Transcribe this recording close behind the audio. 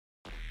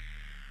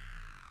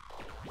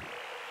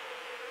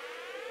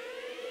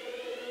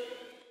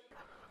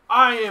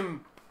I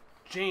am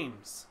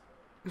James.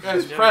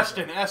 That's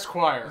Preston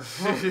Esquire.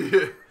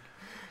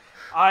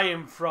 I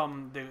am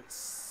from the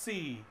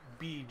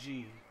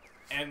CBG.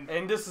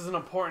 And this is an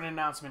important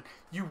announcement.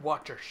 You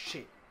watch our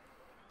shit.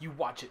 You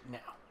watch it now.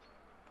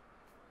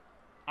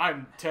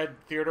 I'm Ted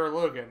Theodore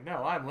Logan.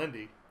 No, I'm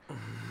Lindy.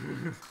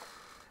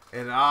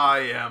 And I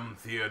am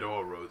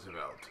Theodore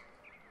Roosevelt.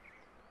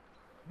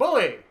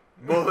 Bully!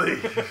 Bully.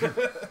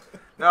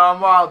 No, I'm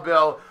Wild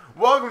Bill.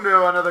 Welcome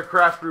to another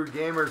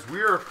CraftBrewGamers.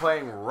 We are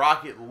playing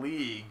Rocket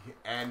League.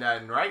 And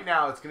right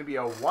now it's going to be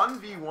a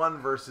 1v1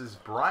 versus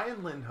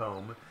Brian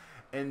Lindholm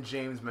and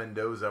James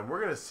Mendoza. We're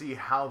going to see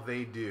how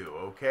they do,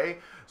 okay?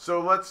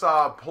 So let's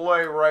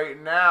play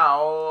right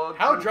now.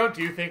 How drunk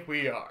do you think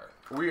we are?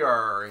 We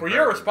are. For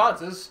your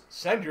responses,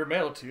 send your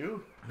mail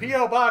to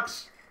P.O.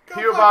 Box.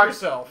 P.O. Box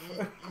yourself.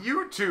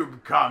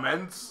 YouTube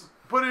comments.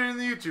 Put it in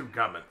the YouTube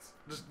comments.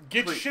 Just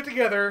get your shit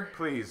together.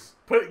 Please.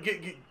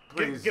 Get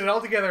it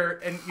all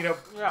together and, you know,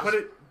 put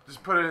it.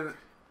 Just put it in.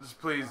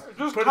 Just please.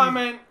 Just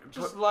comment.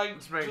 Just like.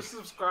 Just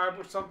subscribe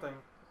or something.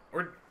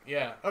 Or,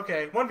 yeah.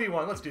 Okay.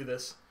 1v1. Let's do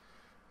this.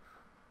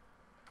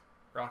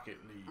 Rocket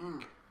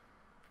League.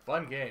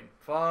 Fun game.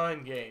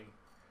 Fun game.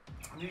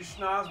 These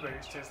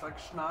schnozberries taste like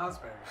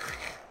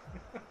schnozberries.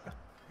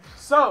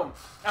 So,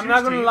 I'm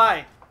not going to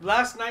lie.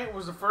 Last night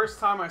was the first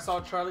time I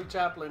saw Charlie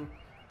Chaplin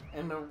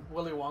in the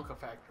Willy Wonka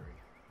factory.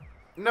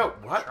 No,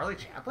 what? Charlie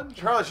Chaplin?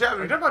 Charlie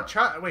Chaplin. Are you talking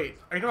about Wait,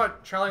 are you talking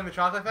about Charlie and the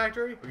Chocolate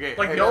Factory? Okay,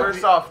 like hey, the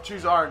first off,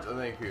 choose orange. Oh,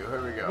 thank you.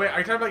 Here we go. Wait, are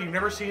you talking about you've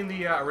never seen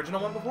the original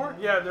one before?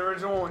 Yeah, the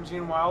original one,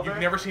 Gene Wilder. You've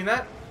never seen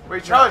that?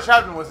 Wait, Charlie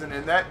Chaplin wasn't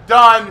in that.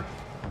 Done.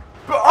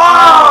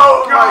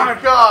 Oh my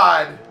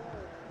God!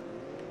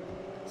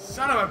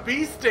 Son of a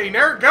bee sting!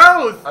 There it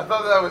goes! I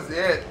thought that was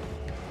it.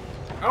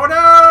 Oh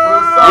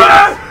no!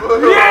 Yes! Oh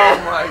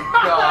my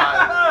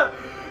God!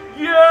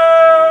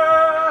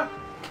 Yeah!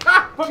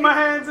 Put my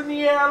hands in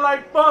the air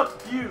like fuck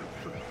you.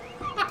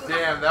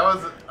 Damn, that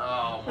was.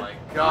 Oh my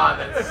God!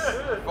 That's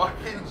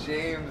fucking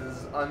James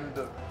is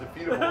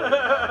undefeatable.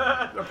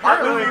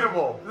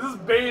 Undefeatable. This is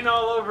Bane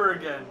all over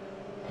again.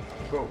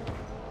 Boom.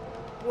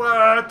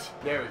 What?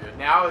 There we go.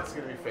 Now it's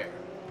gonna be fair.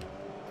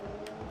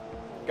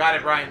 Got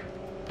it, Brian.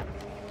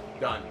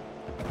 Done.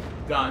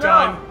 Done.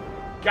 Done.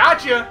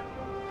 Gotcha.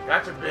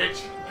 Gotcha,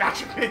 bitch.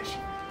 Gotcha, bitch.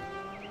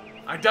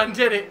 I done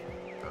did it.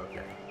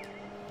 Okay.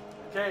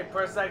 Okay,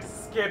 press X to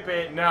skip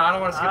it. No, I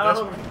don't want to skip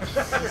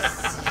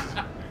this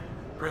one.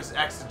 Press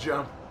X to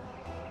jump.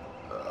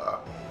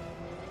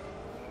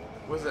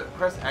 Was it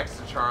press X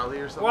to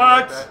Charlie or something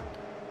like that?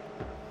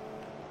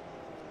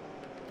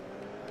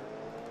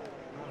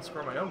 I want to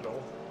score my own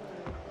goal.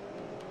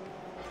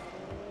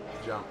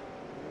 Jump.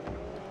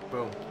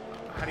 Boom.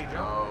 How do you jump?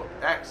 Oh,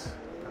 X.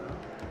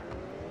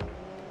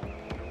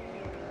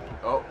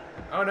 Oh.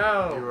 Oh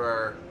no. You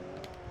are.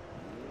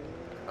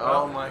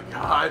 Oh my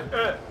God.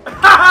 Oh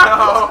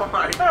Oh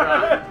my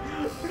God.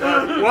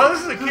 Well,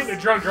 this is a kid in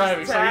drunk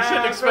driving, so you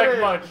shouldn't expect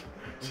much.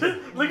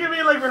 Look at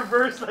me like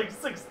reverse like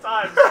 6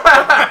 times.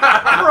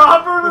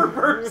 Proper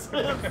reverses.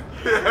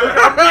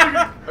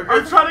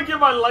 I'm trying to get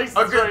my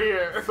license right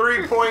here.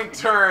 3-point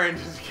turn.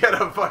 Just get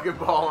a fucking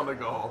ball on the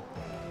goal.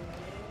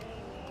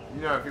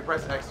 You know, if you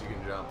press X, you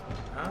can jump.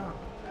 Oh.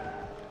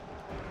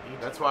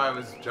 That's why I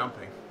was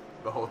jumping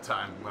the whole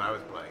time when I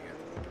was playing it.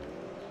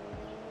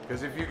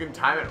 Because if you can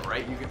time it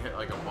right, you can hit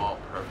like a ball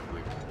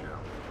perfectly. You know.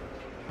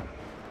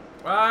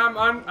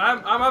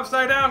 I'm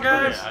upside down,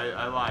 guys. Okay,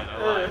 I lied.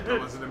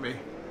 Don't listen to me.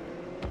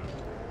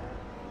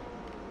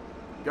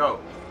 Go.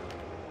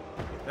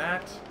 Get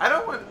that. I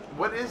don't want.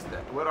 What is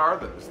that? What are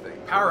those things?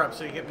 Power up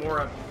so you get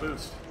more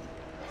boost.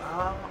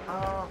 Oh.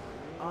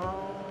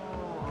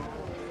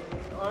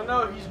 Oh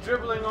no, he's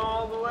dribbling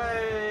all the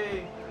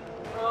way.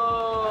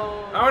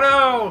 Oh. Oh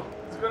no!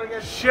 He's gonna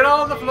get shit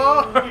all on the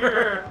floor.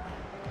 Here.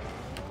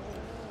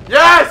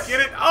 Yes! Get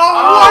it!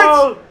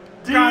 Oh, what?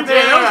 God damn,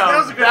 damn! that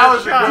was a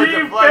good shot. A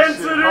good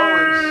deflection.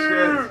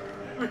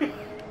 Holy shit!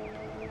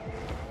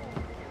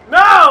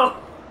 No!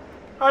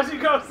 How'd you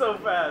go so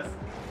fast?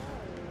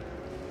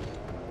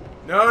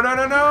 No! No,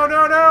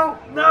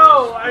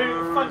 I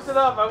fucked it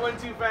up. I went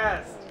too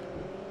fast.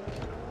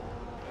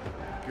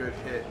 Good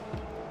hit.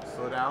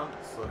 Slow down.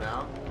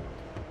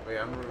 Wait,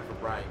 I'm rooting for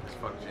Brian because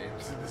fuck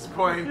James at this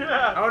point.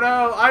 Yeah. Oh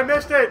no, I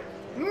missed it!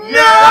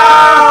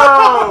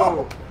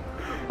 No!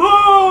 Boom!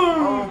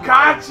 Oh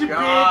Gotcha,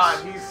 God,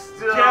 bitch! he's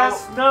still.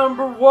 Guess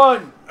number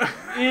 1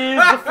 is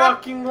the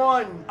fucking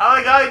one. I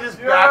like how he just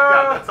backed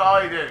up. That's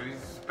all he did. He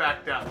just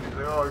backed up. He's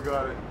like, oh, I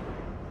got it.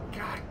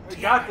 God, we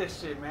got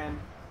this shit, man.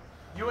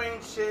 You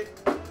ain't shit.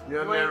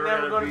 You're You ain't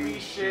never gonna be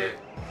shit.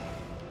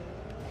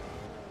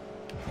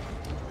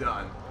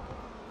 Done.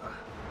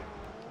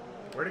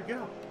 Where'd it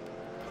go?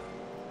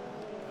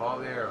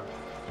 Follow the arrow.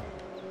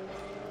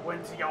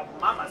 Went to your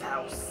mama's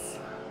house.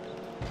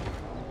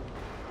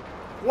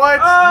 What?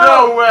 Oh,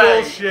 no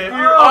way! Bullshit.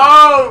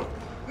 Oh!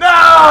 No!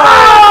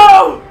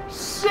 Oh!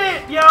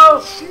 Shit,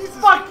 yo! Jesus.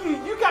 Fuck you!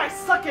 You guys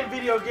suck at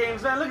video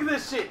games, man. Look at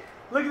this shit.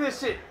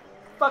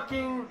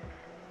 Fucking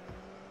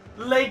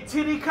Lake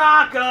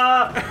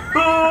Titicaca.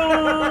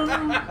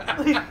 Boom.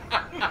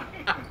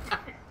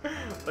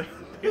 Lake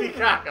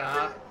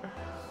Titicaca.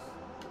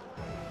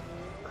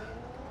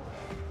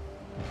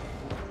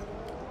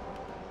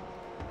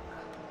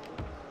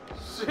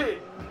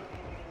 Shit.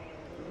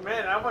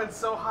 Man, I went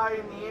so high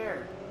in the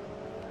air.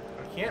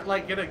 I can't,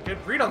 like, get a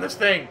good read on this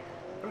thing.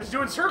 I'm just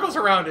doing circles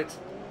around it.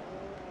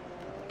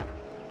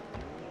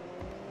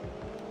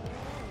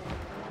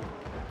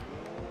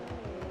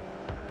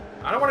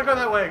 I don't want to go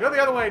that way. Go the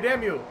other way,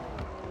 damn you.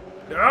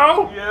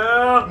 No!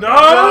 Yeah.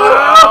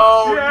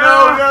 No!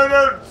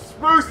 No!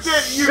 Spruce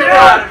it! You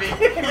gotta be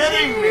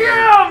kidding me!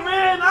 Yeah,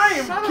 man, I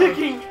am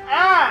kicking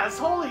ass.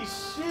 Holy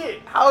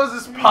shit. How is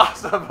this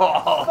possible?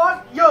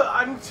 Fuck, yo,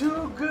 I'm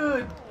too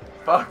good.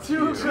 Fuck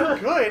Too you. good.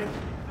 Good.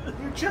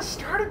 You just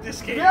started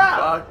this game. Yeah.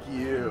 Fuck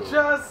you.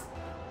 Just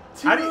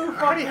too How do you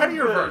fucking good.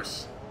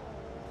 reverse?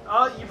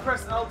 You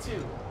press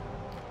L2.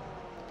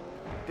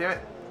 Damn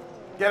it.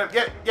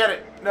 Get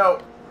it. No.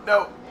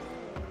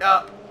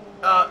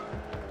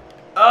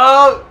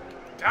 Oh!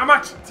 Damn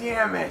it!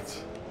 Damn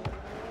it.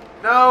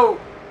 No.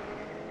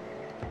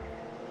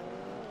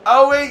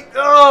 Oh, wait.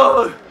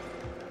 Oh!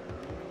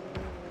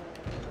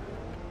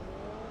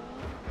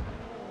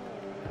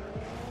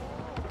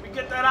 We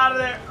get that out of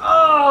there.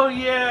 Oh,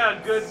 yeah.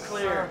 Good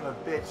clear. Son of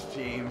a bitch,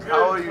 James. Good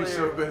How are you clear.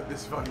 so good at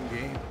this fucking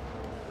game?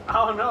 I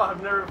don't know.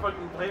 I've never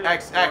fucking played it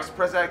X, before.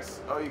 press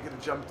X. Oh, you could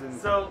have jumped in,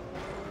 So,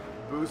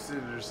 boosted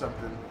it or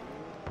something.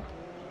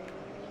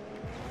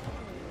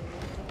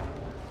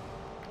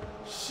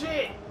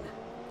 shit.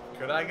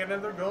 Could I get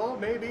another goal?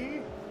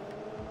 Maybe.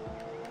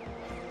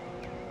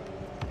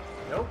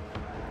 Nope.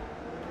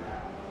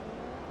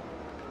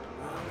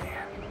 Oh,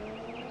 man.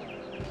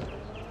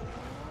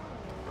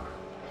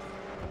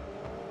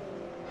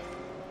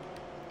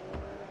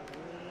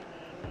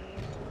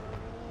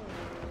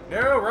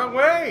 No, wrong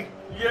way!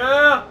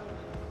 Yeah.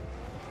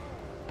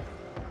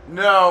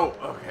 No.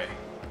 Okay.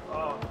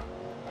 Oh.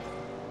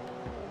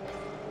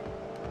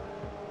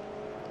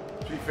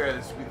 To be fair,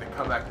 this would be the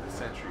comeback of the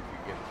century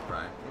if you get this,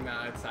 Brian.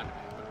 Nah, it's not.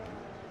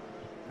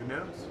 Who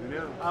knows? Who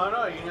knows? I don't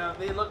know. You know,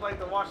 they look like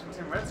the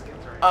Washington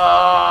Redskins right now.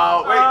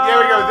 Oh, wait. There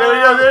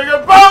we go.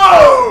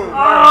 Boom!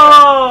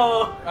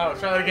 Oh. Oh,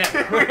 try that again.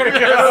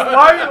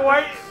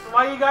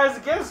 Why you guys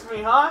against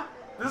me, huh?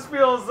 This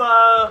feels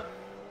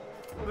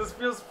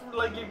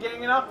like you're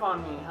ganging up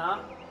on me, huh?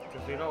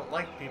 Because we don't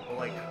like people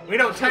like... We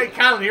don't take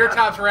kindly to your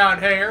tops around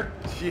here.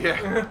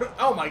 Yeah.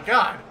 Oh my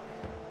god.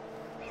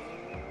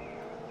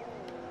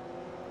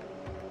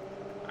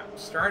 I'm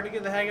starting to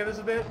get the hang of this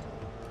a bit.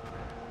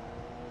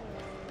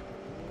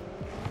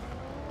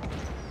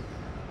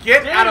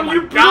 Get Damn, out of my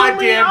you blew me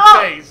goddamn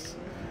up. face!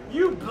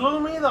 You blew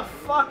me the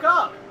fuck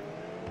up.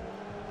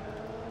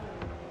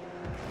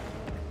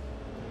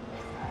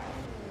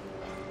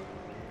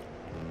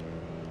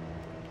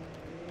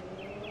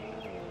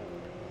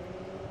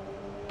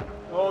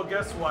 Well,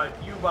 guess what?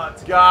 You about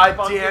to God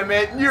get damn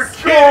it. You're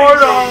scored kidding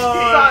me.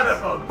 on. Son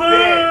of a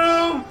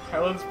bitch. Boom!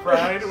 Helen's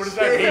pride? What does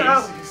that mean?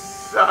 James, you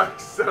suck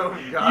so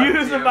goddamn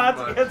You's about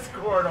much. to get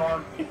scored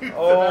on.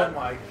 Oh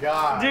my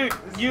god. Dude,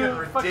 This is you getting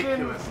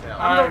ridiculous fucking- now.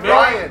 Alright,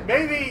 Brian.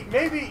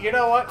 maybe, you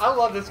know what? I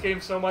love this game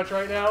so much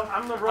right now.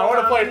 I'm the I want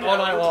to play it all Ronaldinho.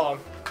 night long.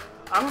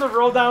 I'm the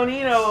roll down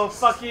Eno of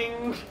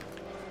fucking.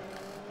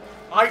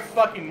 I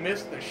fucking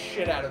missed the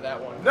shit out of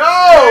that one. No!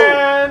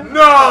 And-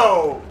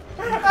 No!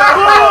 Boom!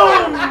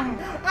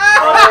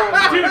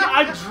 Oh, dude,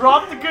 I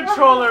dropped the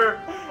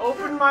controller,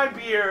 opened my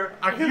beer.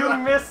 You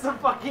missed the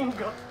fucking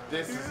goal.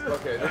 This is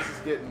okay.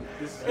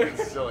 This is getting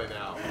silly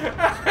now.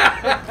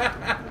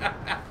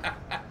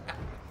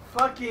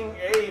 Fucking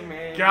A,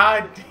 man.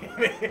 God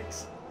damn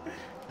it.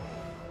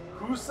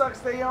 Who sucks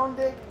they own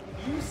dick?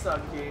 You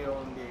suck they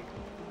own dick.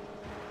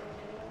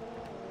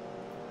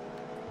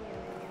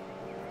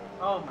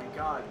 Oh my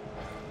god.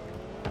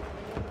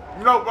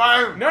 No,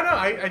 Brian. No,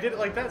 I did it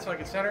like that so I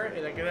could center it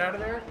and then get out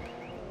of there.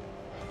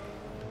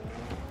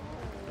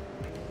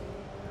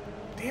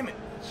 Damn it.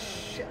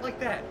 Shit like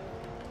that.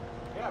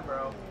 Yeah,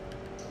 bro.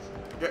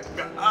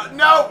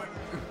 No!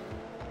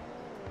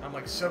 I'm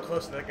like so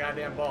close to that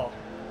goddamn ball.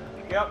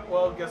 Yep,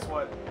 well, guess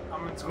what?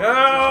 I'm in score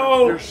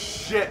No! You're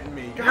shitting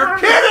me. God. You're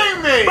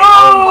kidding me! Boom!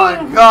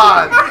 Oh my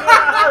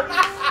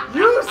god!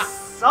 position. You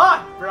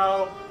suck,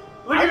 bro.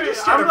 Look I at just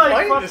me. started I'm like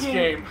playing fucking, this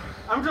game.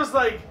 I'm just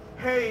like,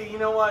 hey, you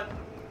know what?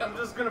 I'm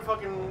just gonna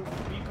fucking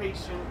be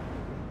patient,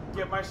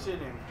 get my shit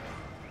in.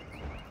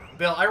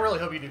 Bill, I really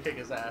hope you do kick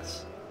his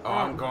ass. Oh,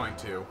 I'm going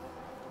to.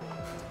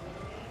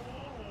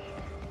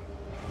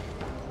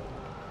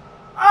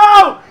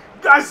 Oh!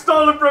 I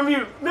stole it from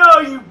you! No,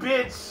 you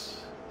bitch!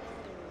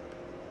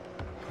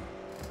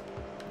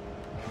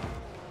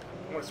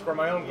 I'm gonna score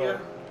my own goal. Yeah.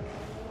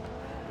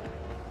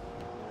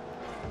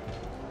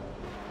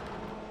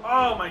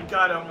 Oh my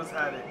god, I almost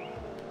had it.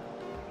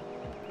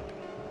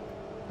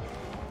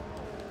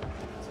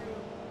 2,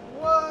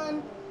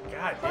 1.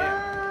 God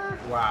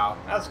damn. Wow.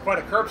 That was quite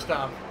a curb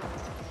stomp.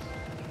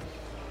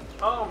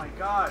 Oh my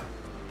god.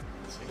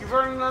 see. You've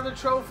earned another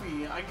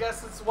trophy. I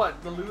guess it's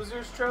what? The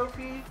loser's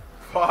trophy?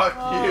 Fuck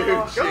you,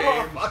 Go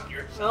James. fuck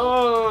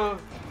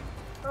yourself.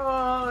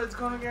 Oh, it's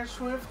gonna get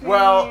swifty.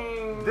 Well,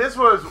 this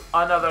was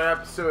another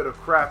episode of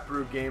Craft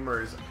Brew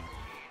Gamers.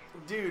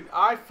 Dude,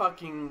 I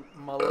fucking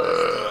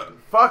molested.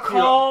 Fuck you.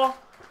 Call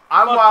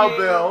I'm Wild fucking-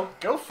 Bill.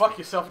 Go fuck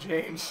yourself,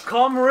 James.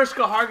 Call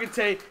Mariska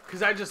Hargitay,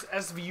 because I just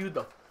SVU'd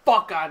the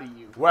fuck out of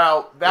you.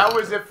 Well, that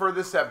was it for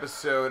this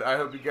episode. I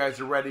hope you guys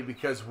are ready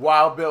because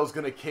Wild Bill's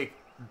gonna kick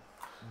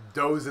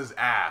Doze's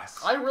ass.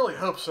 I really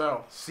hope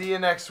so. See you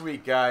next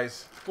week,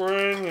 guys.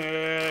 Bring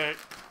it.